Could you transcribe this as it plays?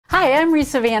Hi, I'm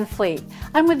Risë VanFleet.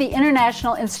 I'm with the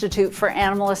International Institute for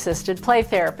Animal-Assisted Play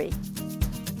Therapy.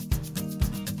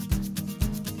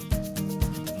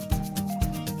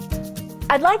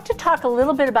 I'd like to talk a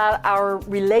little bit about our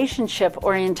relationship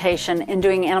orientation in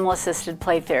doing animal-assisted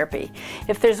play therapy.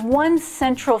 If there's one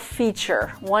central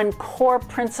feature, one core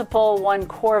principle, one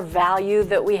core value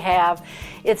that we have,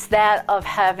 it's that of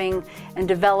having and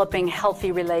developing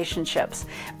healthy relationships.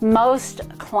 Most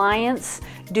clients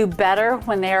do better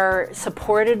when they're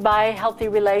supported by healthy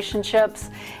relationships,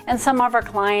 and some of our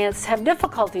clients have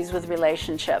difficulties with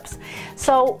relationships.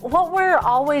 So what we're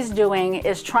always doing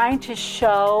is trying to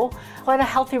show what a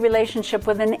healthy relationship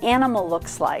with an animal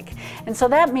looks like. And so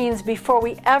that means before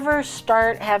we ever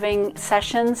start having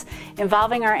sessions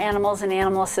involving our animals in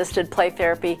animal-assisted play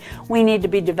therapy, we need to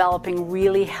be developing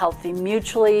really healthy,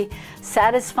 mutually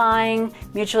satisfying,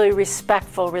 mutually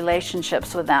respectful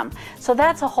relationships with them. So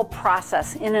that's a whole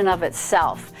process in and of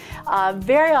itself.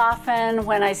 Very often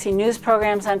when I see news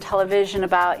programs on television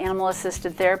about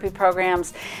animal-assisted therapy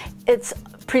programs, it's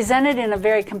presented in a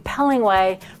very compelling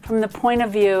way from the point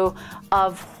of view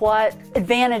of what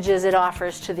advantages it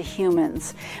offers to the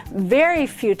humans. Very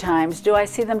few times do I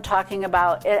see them talking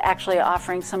about it actually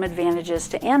offering some advantages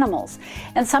to animals.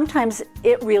 And sometimes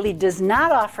it really does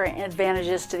not offer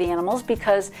advantages to the animals,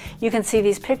 because you can see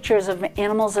these pictures of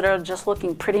animals that are just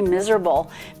looking pretty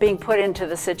miserable being put into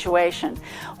the situation.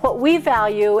 What we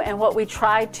value and what we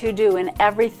try to do in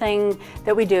everything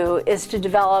that we do is to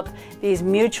develop these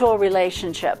mutual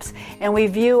relationships. And we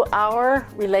view our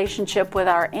relationship with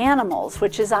our animals,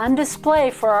 which is on display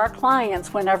for our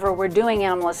clients whenever we're doing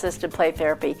animal-assisted play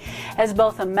therapy, as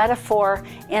both a metaphor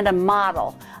and a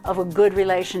model of a good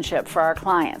relationship for our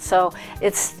clients. So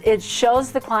it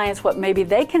shows the clients what maybe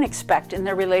they can expect in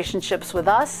their relationships with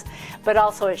us, but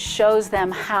also it shows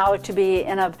them how to be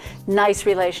in a nice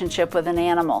relationship with an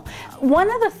animal.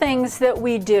 One of the things that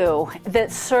we do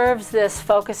that serves this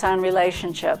focus on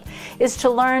relationship is to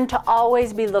learn to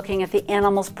always be looking at the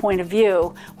animal's point of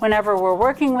view whenever we're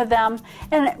working with them.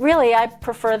 And really, I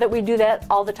prefer that we do that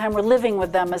all the time we're living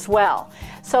with them as well.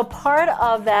 So part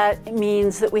of that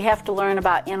means that we have to learn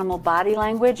about animal body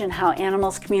language and how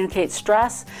animals communicate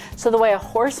stress. So the way a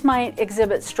horse might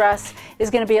exhibit stress is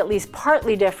going to be at least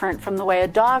partly different from the way a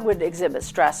dog would exhibit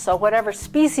stress. So whatever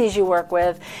species you work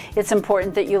with, it's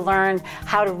important that you learn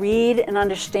how to read and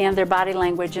understand their body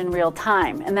language in real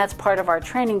time. And that's part of our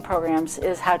training programs,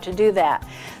 is how to do that.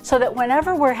 So that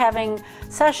whenever we're having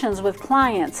sessions with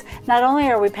clients, not only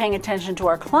are we paying attention to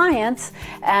our clients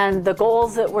and the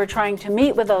goals that we're trying to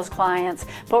meet with those clients,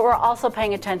 but we're also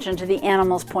paying attention to the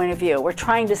animal's point of view. We're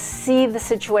trying to see the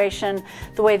situation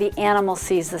the way the animal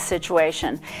sees the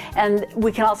situation. And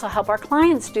we can also help our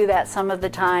clients do that some of the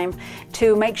time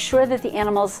to make sure that the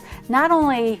animals not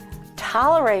only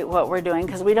tolerate what we're doing,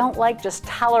 because we don't like just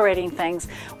tolerating things.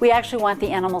 We actually want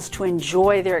the animals to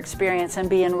enjoy their experience and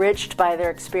be enriched by their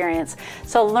experience.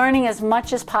 So learning as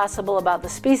much as possible about the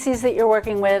species that you're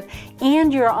working with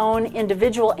and your own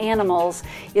individual animals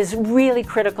is really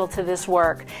critical to this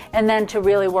work. And then to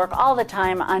really work all the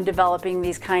time on developing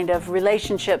these kind of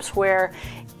relationships where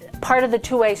part of the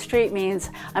two-way street means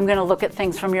I'm going to look at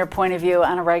things from your point of view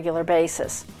on a regular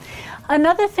basis.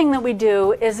 Another thing that we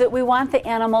do is that we want the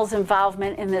animals'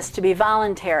 involvement in this to be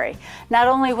voluntary. Not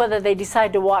only whether they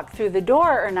decide to walk through the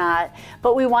door or not,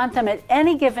 but we want them at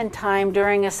any given time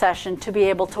during a session to be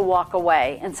able to walk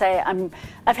away and say,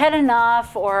 I've had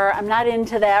enough, or I'm not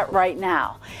into that right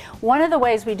now. One of the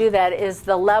ways we do that is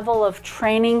the level of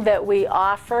training that we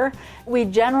offer. We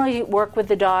generally work with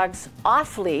the dogs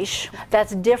off-leash.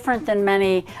 That's different than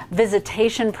many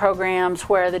visitation programs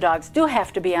where the dogs do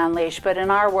have to be on leash, but in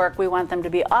our work we want them to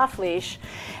be off-leash.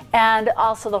 And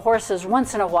also the horses,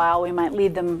 once in a while we might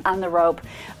lead them on the rope,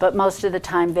 but most of the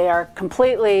time they are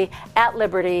completely at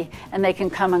liberty and they can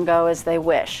come and go as they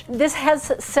wish. This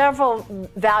has several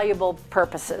valuable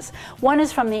purposes. One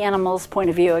is from the animal's point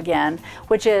of view again,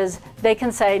 which is they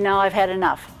can say, no, I've had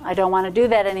enough. I don't want to do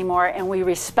that anymore, and we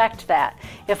respect that.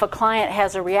 If a client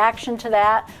has a reaction to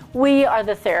that, we are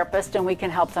the therapist and we can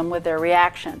help them with their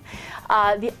reaction.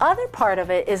 The other part of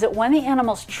it is that when the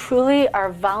animals truly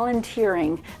are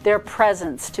volunteering their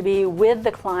presence to be with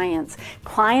the clients,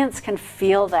 clients can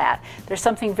feel that. There's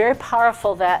something very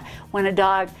powerful that when a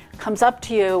dog comes up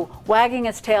to you wagging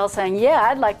its tail saying, yeah,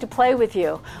 I'd like to play with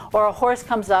you, or a horse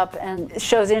comes up and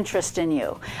shows interest in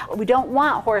you. We don't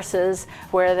want horses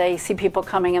where they see people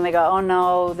coming and they go, oh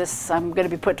no, I'm going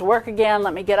to be put to work again,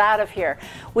 let me get out of here.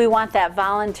 We want that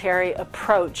voluntary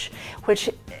approach, which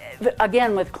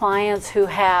again, with clients who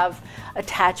have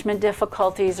attachment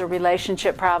difficulties or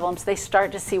relationship problems, they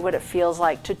start to see what it feels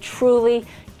like to truly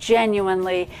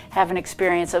genuinely have an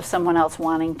experience of someone else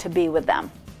wanting to be with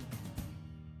them.